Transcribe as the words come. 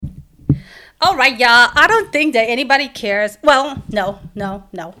All right, y'all. I don't think that anybody cares. Well, no, no,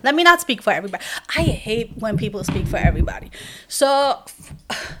 no. Let me not speak for everybody. I hate when people speak for everybody. So,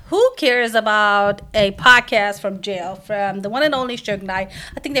 who cares about a podcast from jail from the one and only Suge Knight?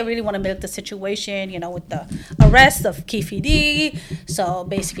 I think they really want to milk the situation, with the arrest of Kehlani. So,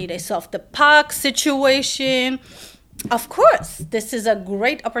 basically, they solved the Pac situation. Of course, this is a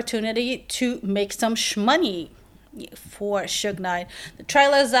great opportunity to make some money for Suge Knight. The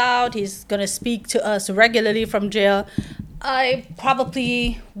trailer's out. He's gonna speak to us regularly from jail. I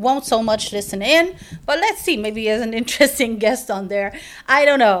probably won't so much listen in, but let's see. Maybe as an interesting guest on there. I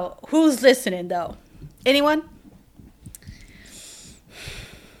don't know who's listening though. Anyone?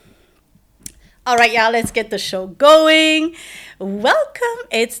 All right, y'all, let's get the show going. Welcome.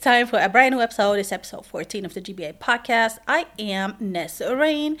 It's time for a brand new episode. It's episode 14 of the GBA podcast. I am Nessa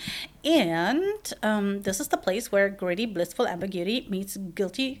Rain, and this is the place where gritty, blissful ambiguity meets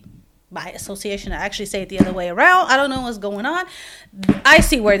guilty by association. I actually say it the other way around. I don't know what's going on. I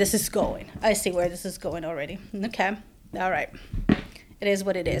see where this is going. Already. Okay. All right. It is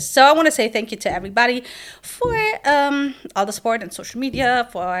what it is. So I want to say thank you to everybody for all the support on social media,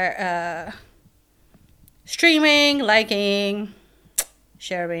 for streaming, liking,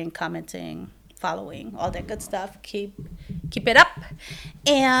 sharing, commenting, following, all that good stuff. Keep it up.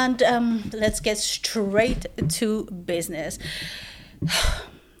 And let's get straight to business.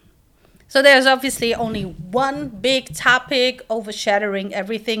 So there's obviously only one big topic overshadowing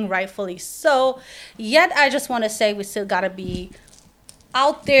everything, rightfully so. Yet I just want to say we still got to be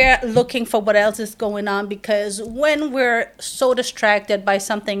out there looking for what else is going on, because when we're so distracted by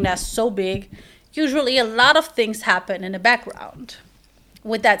something that's so big, usually a lot of things happen in the background.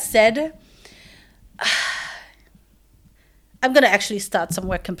 With that said, I'm going to actually start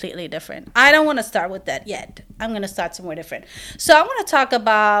somewhere completely different. I don't want to start with that yet. I'm going to start somewhere different. So I want to talk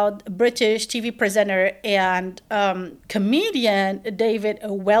about British TV presenter and comedian David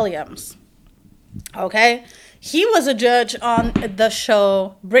Williams. Okay? He was a judge on the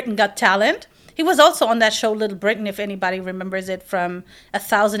show Britain Got Talent. He was also on that show Little Britain, if anybody remembers it from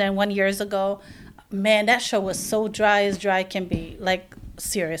 1,001 years ago. Man, that show was so dry as dry can be. Like,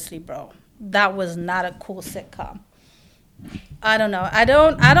 seriously, bro. That was not a cool sitcom. I don't know. I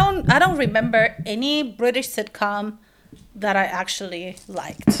don't remember any British sitcom that I actually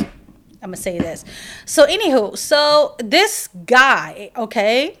liked. I'm going to say this. So, anywho, this guy,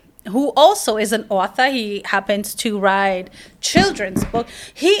 okay, who also is an author, he happens to write children's book.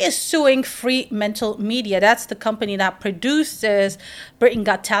 He is suing Fremantle Media. That's the company that produces Britain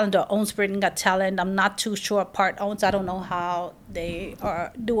Got Talent or owns Britain Got Talent. I'm not too sure. Part owns. I don't know how they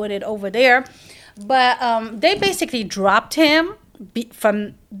are doing it over there. But they basically dropped him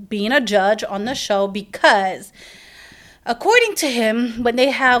from being a judge on the show because, according to him, when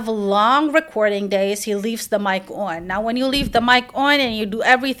they have long recording days, he leaves the mic on. Now, when you leave the mic on and you do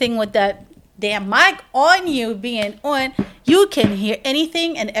everything with that damn mic on you being on, you can hear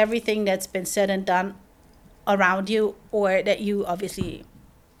anything and everything that's been said and done around you, or that you obviously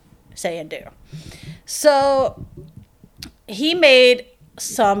say and do. So he made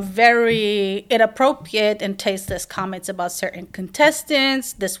some very inappropriate and tasteless comments about certain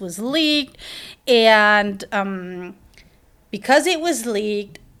contestants. This was leaked, and because it was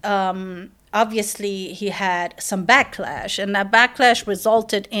leaked, obviously he had some backlash, and that backlash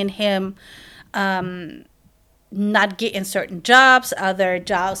resulted in him not getting certain jobs, other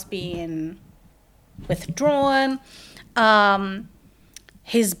jobs being withdrawn.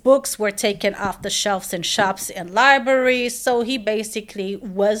 His books were taken off the shelves in shops and libraries, so he basically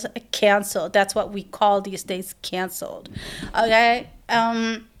was canceled. That's what we call these days canceled. Okay?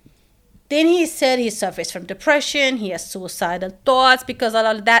 Then he said he suffers from depression, he has suicidal thoughts because of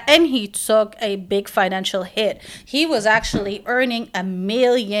all of that, and he took a big financial hit. He was actually earning £1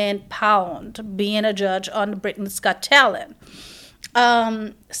 million being a judge on Britain's Got Talent.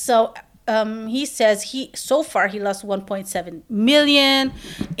 He says he lost 1.7 million,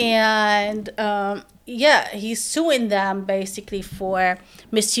 and he's suing them basically for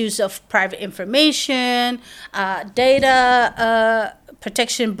misuse of private information, data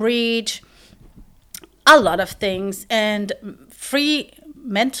protection breach, a lot of things. And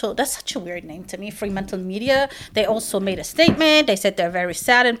Fremantle, that's such a weird name to me, Fremantle Media, they also made a statement. They said they're very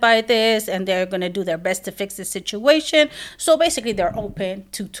saddened by this and they're going to do their best to fix the situation. So basically they're open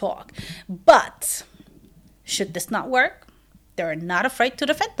to talk. But should this not work, they're not afraid to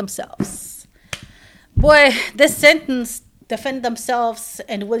defend themselves. Boy, this sentence, defend themselves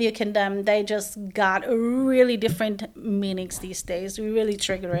and will you condemn, they just got really different meanings these days. Really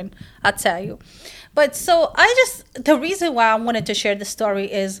triggering, I tell you. But so the reason why I wanted to share this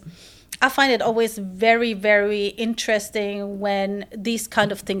story is I find it always very, very interesting when these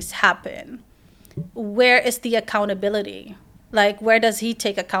kind of things happen. Where is the accountability? Like, where does he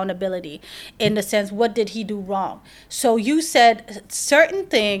take accountability in the sense, what did he do wrong? So you said certain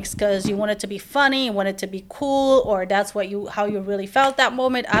things because you wanted to be funny, you wanted to be cool, or that's what how you really felt that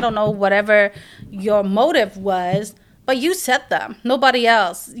moment. I don't know, whatever your motive was, but you said them, nobody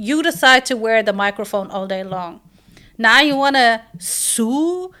else. You decide to wear the microphone all day long. Now you want to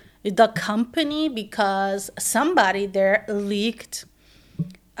sue the company because somebody there leaked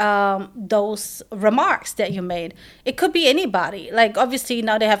those remarks that you made. It could be anybody. Like, obviously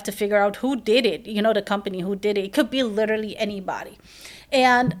now they have to figure out who did it, the company who did it. It could be literally anybody.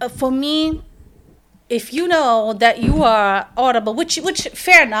 And for me, if you know that you are audible, which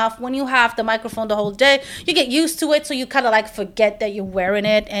fair enough, when you have the microphone the whole day, you get used to it, so you kind of like forget that you're wearing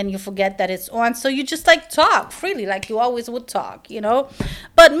it and you forget that it's on, so you just like talk freely like you always would talk.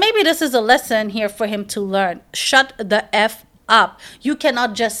 But maybe this is a lesson here for him to learn. Shut the F up. You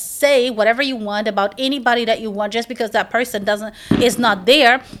cannot just say whatever you want about anybody that you want just because that person is not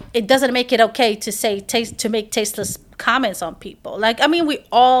there. It doesn't make it okay to make tasteless comments on people. Like, I mean, we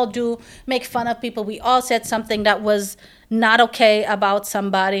all do make fun of people. We all said something that was not okay about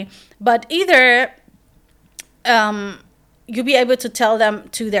somebody, but either you'll be able to tell them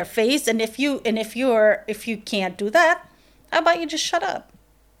to their face, and if you can't do that, how about you just shut up?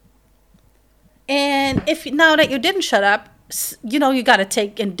 And if now that you didn't shut up, you got to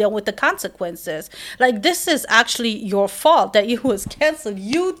take and deal with the consequences. Like, this is actually your fault that you was canceled.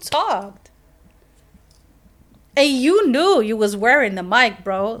 You talked. And you knew you was wearing the mic,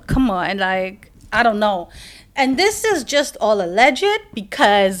 bro. Come on. Like, I don't know. And this is just all alleged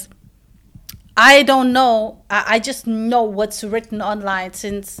because I don't know. I just know what's written online,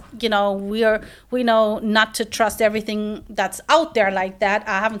 since, we know not to trust everything that's out there like that.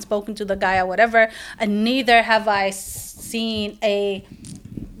 I haven't spoken to the guy or whatever, and neither have I seen him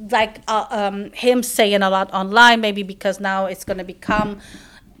saying a lot online, maybe because now it's going to become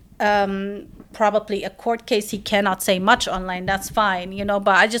probably a court case. He cannot say much online. That's fine, but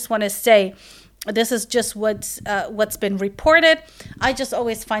I just want to say, this is just what's been reported. I just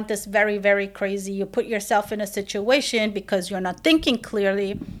always find this very, very crazy. You put yourself in a situation because you're not thinking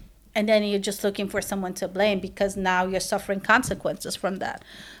clearly, and then you're just looking for someone to blame because now you're suffering consequences from that.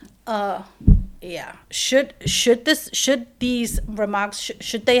 Yeah. Should these remarks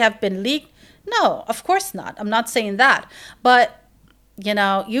should they have been leaked? No, of course not. I'm not saying that, but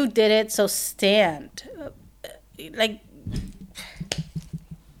you did it, so stand.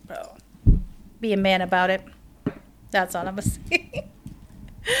 Bro. Be a man about it. That's all I'm gonna say.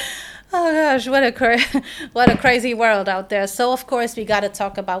 Oh gosh, what a crazy world out there. So of course we got to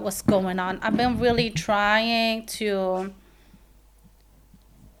talk about what's going on. I've been really trying to,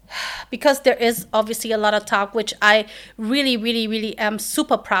 because there is obviously a lot of talk, which I really, really, really am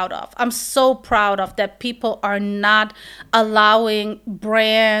super proud of. I'm so proud of that people are not allowing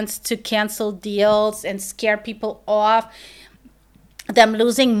brands to cancel deals and scare people off, them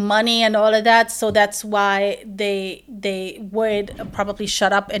losing money and all of that. So that's why they would probably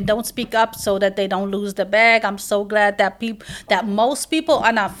shut up and don't speak up so that they don't lose the bag. I'm so glad that most people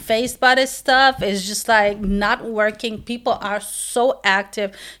are not faced by this stuff. It's just like not working. People are so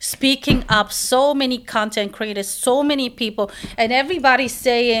active, speaking up. So many content creators, so many people, and everybody's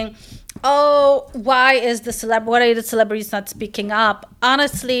saying, oh, why are the celebrities not speaking up?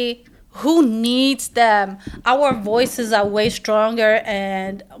 Honestly, who needs them? Our voices are way stronger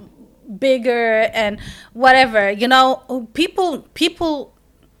and bigger and whatever. People,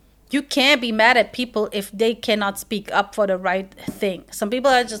 you can't be mad at people if they cannot speak up for the right thing. Some people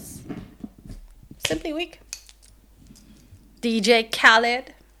are just simply weak. DJ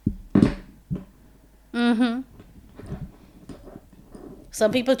Khaled.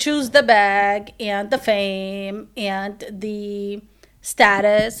 Some people choose the bag and the fame and the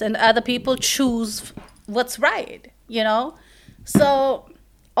status, and other people choose what's right, so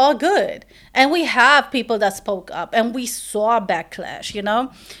all good. And we have people that spoke up, and we saw backlash.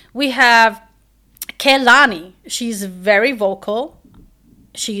 We have Kehlani. She's very vocal.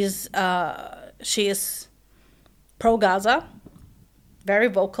 She is pro Gaza, very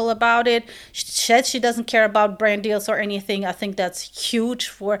vocal about it. She said she doesn't care about brand deals or anything. I think that's huge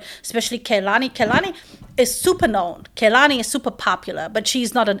for especially Kehlani. Kehlani is super known. Kehlani is super popular, but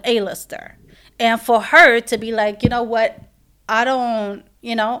she's not an A-lister. And for her to be like, you know what, I don't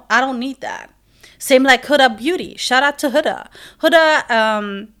need that. Same like Huda Beauty. Shout out to Huda.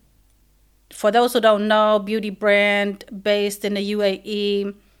 Huda, for those who don't know, beauty brand based in the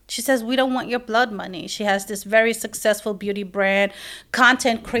UAE. She says, we don't want your blood money. She has this very successful beauty brand,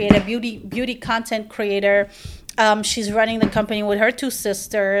 content creator, beauty content creator. She's running the company with her two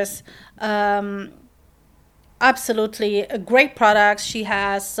sisters. Absolutely great products she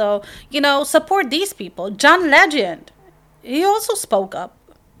has. So, support these people. John Legend, he also spoke up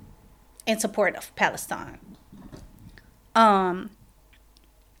in support of Palestine.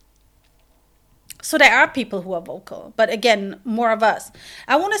 So there are people who are vocal, but again, more of us.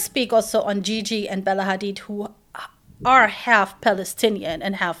 I want to speak also on Gigi and Bella Hadid, who are half Palestinian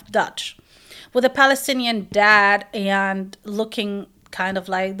and half Dutch, with a Palestinian dad and looking kind of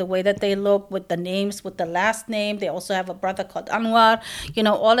like the way that they look, with the names, with the last name. They also have a brother called Anwar.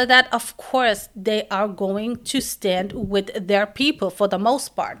 All of that. Of course, they are going to stand with their people for the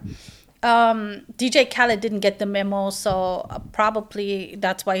most part. DJ Khaled didn't get the memo, so probably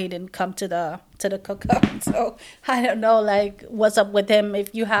that's why he didn't come to the cookout. So I don't know, like, what's up with him.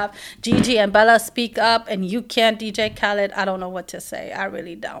 If you have Gigi and Bella speak up and you can't, DJ Khaled, I don't know what to say. I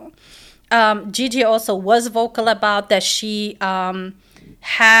really don't. Gigi also was vocal about that she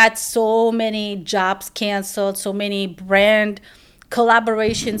had so many jobs canceled, so many brand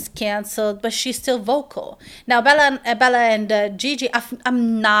collaborations canceled, but she's still vocal. Now, Bella and Gigi,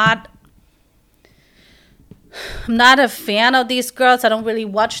 I'm not a fan of these girls. I don't really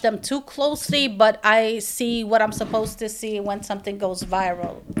watch them too closely, but I see what I'm supposed to see when something goes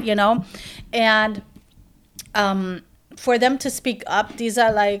viral, And for them to speak up, these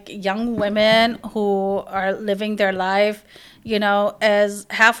are like young women who are living their life, as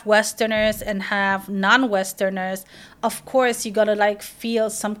half Westerners and half non-Westerners. Of course, you gotta like feel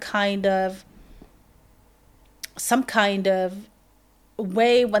some kind of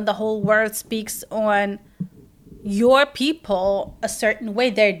way when the whole world speaks on your people a certain way.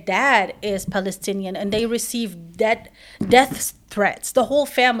 Their dad is Palestinian and they receive death threats, the whole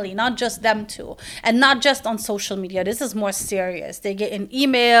family, not just them two, and not just on social media. This is more serious. They get in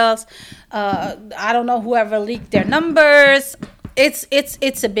emails. I don't know whoever leaked their numbers. It's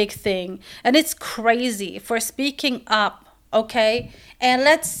a big thing, and it's crazy for speaking up. Okay, and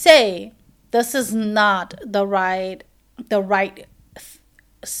let's say this is not the right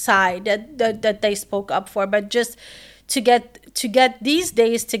side that they spoke up for, but just to get these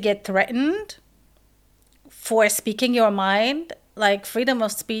days to get threatened for speaking your mind, like, freedom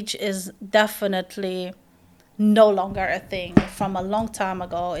of speech is definitely no longer a thing. From a long time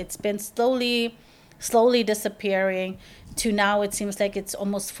ago, it's been slowly disappearing, to now it seems like it's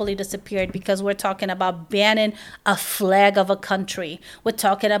almost fully disappeared, because we're talking about banning a flag of a country. We're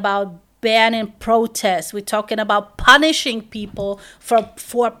talking about banning protests. We're talking about punishing people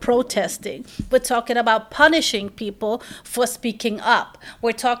for protesting. We're talking about punishing people for speaking up.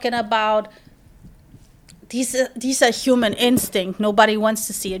 We're talking about these are human instinct. Nobody wants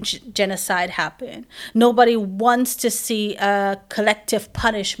to see a genocide happen. Nobody wants to see a collective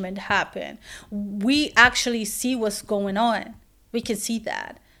punishment happen. We actually see what's going on. We can see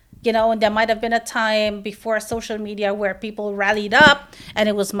that. And there might have been a time before social media where people rallied up, and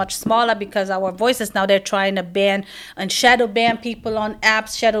it was much smaller because our voices. Now they're trying to ban and shadow ban people on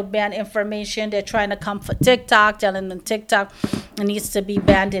apps, shadow ban information. They're trying to come for TikTok, telling them TikTok needs to be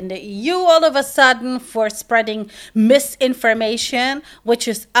banned in the EU all of a sudden for spreading misinformation, which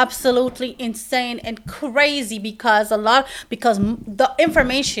is absolutely insane and crazy, because the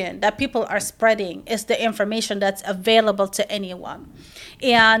information that people are spreading is the information that's available to anyone.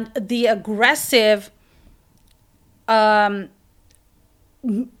 And the aggressive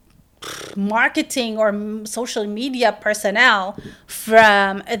marketing or social media personnel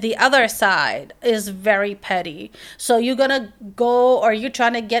from the other side is very petty. So you're gonna go, or you're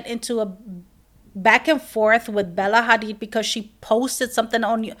trying to get into a back and forth with Bella Hadid because she posted something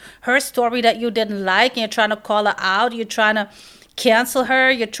on her story that you didn't like, and you're trying to call her out. You're trying to cancel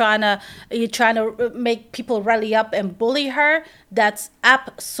her. You're trying to make people rally up and bully her. That's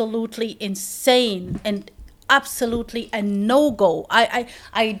absolutely insane and absolutely a no-go. I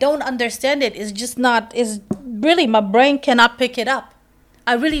don't understand it. It's just not. It's really, my brain cannot pick it up.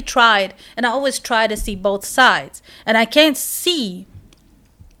 I really tried, and I always try to see both sides, and I can see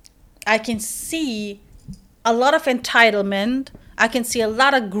a lot of entitlement. I can see a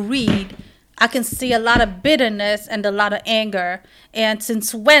lot of greed. I can see a lot of bitterness and a lot of anger. And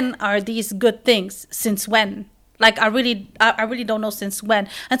since when are these good things? Since when? Like, I really don't know since when.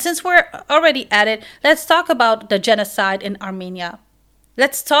 And since we're already at it, let's talk about the genocide in Armenia.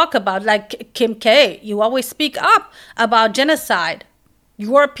 Let's talk about, like, Kim K. You always speak up about genocide.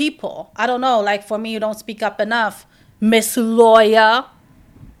 Your people. I don't know. Like, for me, you don't speak up enough. Miss Lawyer.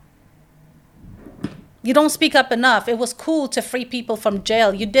 You don't speak up enough. It was cool to free people from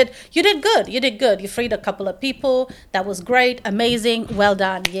jail. You did good. You did good. You freed a couple of people. That was great. Amazing. Well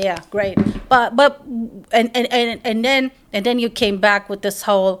done. Yeah, great. But and then you came back with this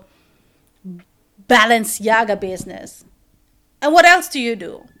whole Balenciaga business. And what else do you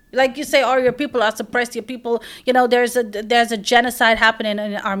do? Like you say, oh, your people are suppressed. Your people, there's a genocide happening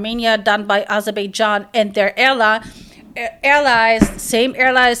in Armenia done by Azerbaijan and their airlines, same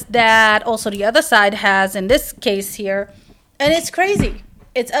airlines that also the other side has in this case here. And it's crazy.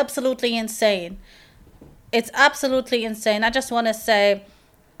 It's absolutely insane. It's absolutely insane. I just want to say,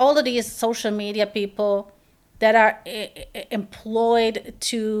 all of these social media people that are employed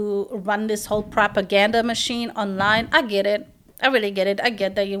to run this whole propaganda machine online, I get it. I really get it. I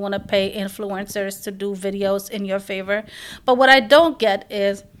get that you want to pay influencers to do videos in your favor. But what I don't get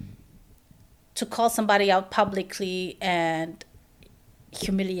is to call somebody out publicly and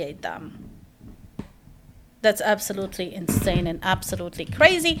humiliate them. That's absolutely insane and absolutely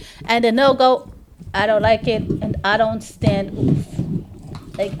crazy. And a no-go. I don't like it. And I don't stand. Oof.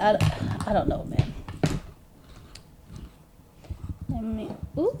 Like, I don't know, man.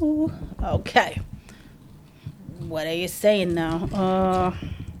 Ooh. Okay. What are you saying now?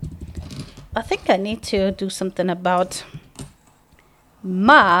 I think I need to do something about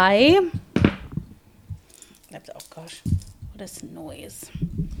my... Oh gosh, what is noise?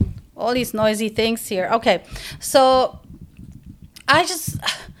 All these noisy things here. Okay, so I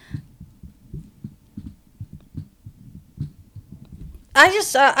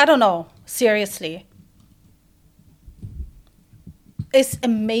don't know. Seriously, it's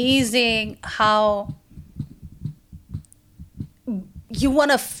amazing how you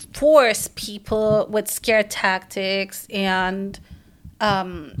want to force people with scare tactics and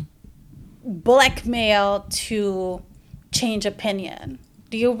blackmail to change opinion.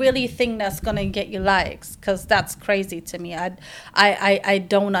 Do you really think that's going to get you likes? Because that's crazy to me. I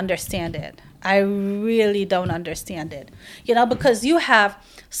don't understand it. I really don't understand it. Because you have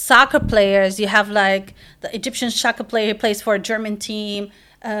soccer players. You have like the Egyptian soccer player who plays for a German team,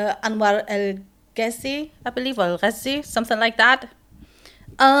 Anwar El Ghazi, I believe, or El Ghazi, something like that.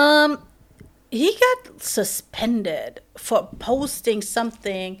 He got suspended for posting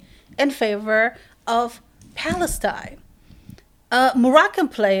something in favor of Palestine. Moroccan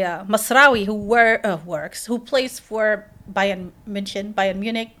player Masraoui, who plays for Bayern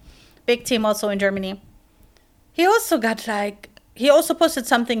Munich, big team also in Germany. He also posted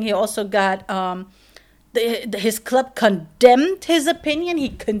something. He also got his club condemned his opinion. He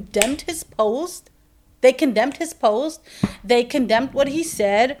condemned his post. They condemned his post. They condemned what he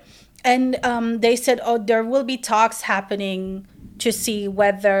said, and they said, "Oh, there will be talks happening to see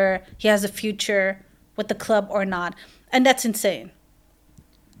whether he has a future with the club or not." And that's insane.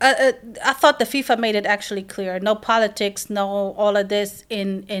 I thought the FIFA made it actually clear: no politics, no all of this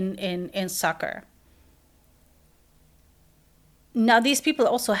in soccer. Now, these people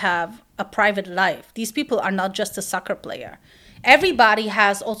also have a private life. These people are not just a soccer player. Everybody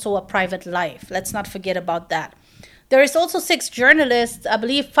has also a private life. Let's not forget about that. There is also 6 journalists, I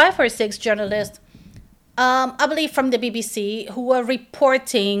believe 5 or 6 journalists, I believe from the BBC, who are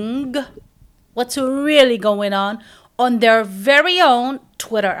reporting what's really going on their very own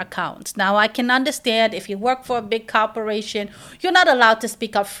Twitter accounts. Now, I can understand if you work for a big corporation, you're not allowed to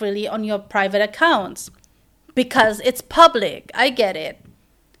speak up freely on your private accounts because it's public. I get it.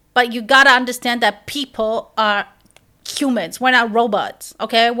 But you got to understand that people are humans. We're not robots,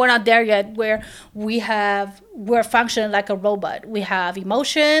 okay? We're not there yet where we're functioning like a robot. We have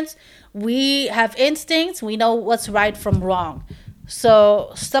emotions, we have instincts, we know what's right from wrong.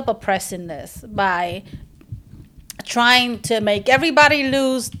 So stop oppressing this by trying to make everybody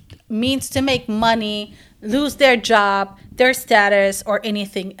lose means to make money, lose their job, their status, or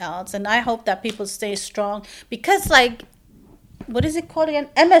anything else. And I hope that people stay strong because, like, what is it called again?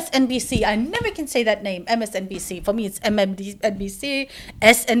 MSNBC. I never can say that name. MSNBC. For me, it's MSNBC,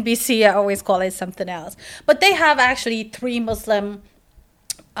 SNBC. I always call it something else. But they have actually 3 Muslim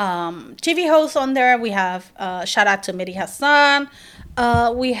TV hosts on there. We have, shout out to Mehdi Hassan.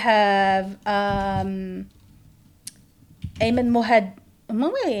 We have Ayman Mohad.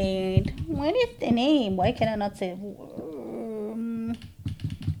 Wait, what is the name? Why can I not say?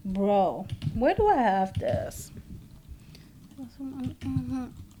 Bro, where do I have this?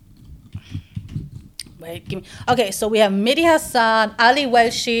 Wait, give me. Okay, so we have Mehdi Hassan, Ali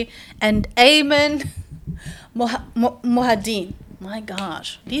Welshi, and Ayman Mohadin. My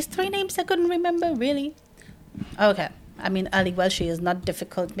gosh, these 3 names I couldn't remember, really? Okay, I mean, Ali Welshi is not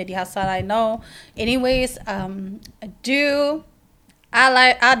difficult. Mehdi Hassan, I know. Anyways, I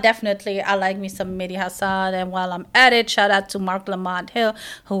like me some Mehdi Hassan. And while I'm at it, shout out to Mark Lamont Hill,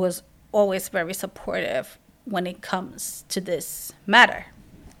 who was always very supportive when it comes to this matter,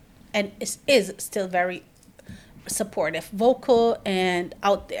 and is still very supportive, vocal, and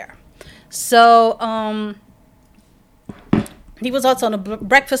out there. So he was also on a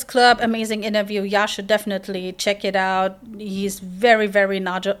Breakfast Club, amazing interview. Y'all should definitely check it out. He's very, very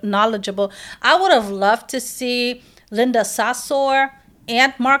knowledgeable. I would have loved to see Linda Sassor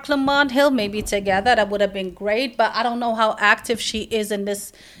and Mark Lamont Hill maybe together. That would have been great. But I don't know how active she is in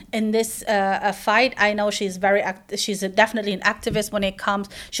this fight. I know she's very she's definitely an activist when it comes.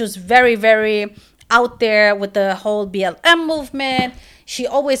 She was very, very out there with the whole BLM movement. She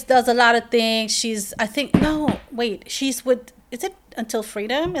always does a lot of things. She's with, is it Until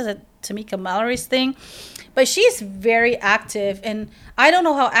Freedom? Is it Tamika Mallory's thing? But she's very active, and I don't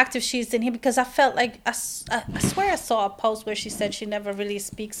know how active she's in here, because I felt like, I swear I saw a post where she said she never really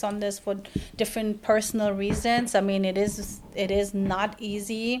speaks on this for different personal reasons. I mean, it is not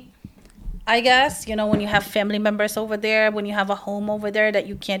easy, I guess, when you have family members over there, when you have a home over there that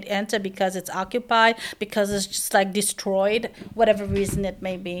you can't enter because it's occupied, because it's just like destroyed, whatever reason it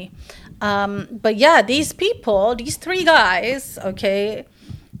may be. But yeah, these three guys, okay,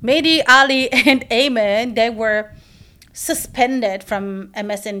 Mehdi, Ali, and Ayman, they were suspended from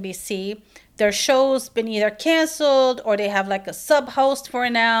MSNBC. Their show's been either canceled or they have like a sub-host for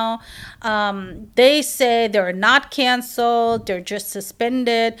now. They say they're not canceled. They're just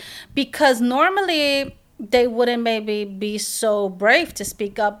suspended, because normally they wouldn't maybe be so brave to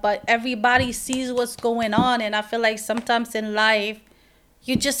speak up, but everybody sees what's going on. And I feel like sometimes in life,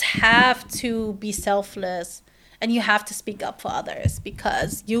 you just have to be selfless and you have to speak up for others,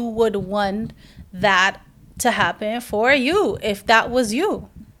 because you would want that to happen for you if that was you.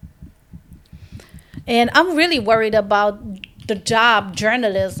 And I'm really worried about the job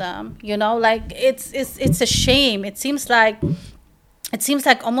journalism, like it's a shame. It seems like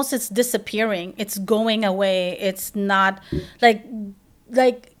almost it's disappearing. It's going away. It's not like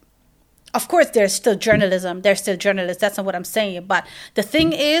of course there's still journalism. There's still journalists. That's not what I'm saying. But the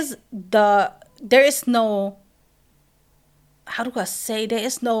thing is, there is no, how do I say, there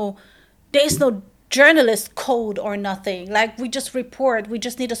is no journalist code or nothing. Like, we just report, we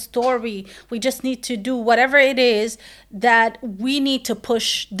just need a story, we just need to do whatever it is that we need to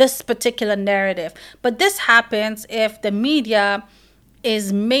push this particular narrative. But this happens if the media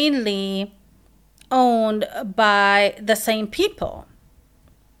is mainly owned by the same people.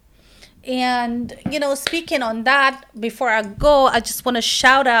 And speaking on that, before I go, I just want to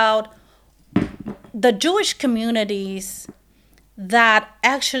shout out the Jewish communities that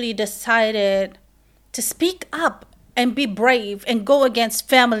actually decided to speak up and be brave and go against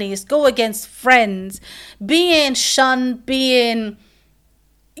families, go against friends, being shunned, being,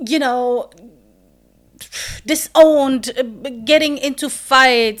 disowned, getting into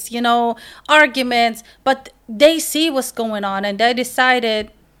fights, arguments. But they see what's going on and they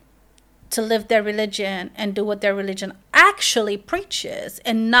decided to live their religion and do what their religion actually preaches,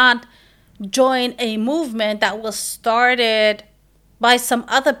 and not join a movement that was started by some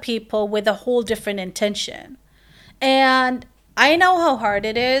other people with a whole different intention. And I know how hard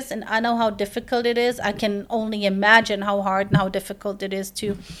it is, and I know how difficult it is. I can only imagine how hard and how difficult it is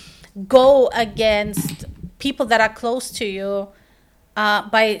to go against people that are close to you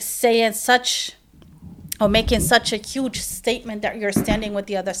by saying such or making such a huge statement that you're standing with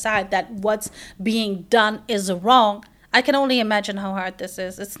the other side, that what's being done is wrong. I can only imagine how hard this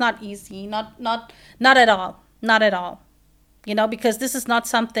is. It's not easy, not at all, not at all. Because this is not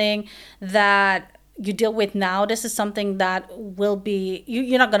something that you deal with now. This is something that will be,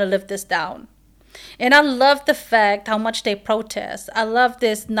 you're not going to live this down. And I love the fact how much they protest. I love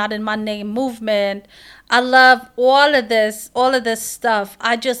this Not in My Name movement. I love all of this stuff.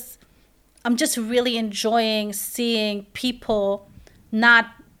 I'm just really enjoying seeing people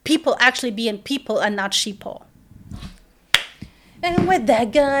actually being people and not sheeple. And with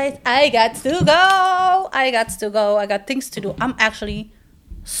that, guys, I got to go. I got things to do. I'm actually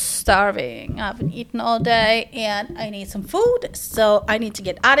starving. I haven't eaten all day and I need some food. So I need to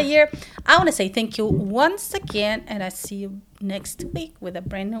get out of here. I want to say thank you once again. And I see you next week with a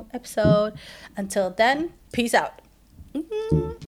brand new episode. Until then, peace out.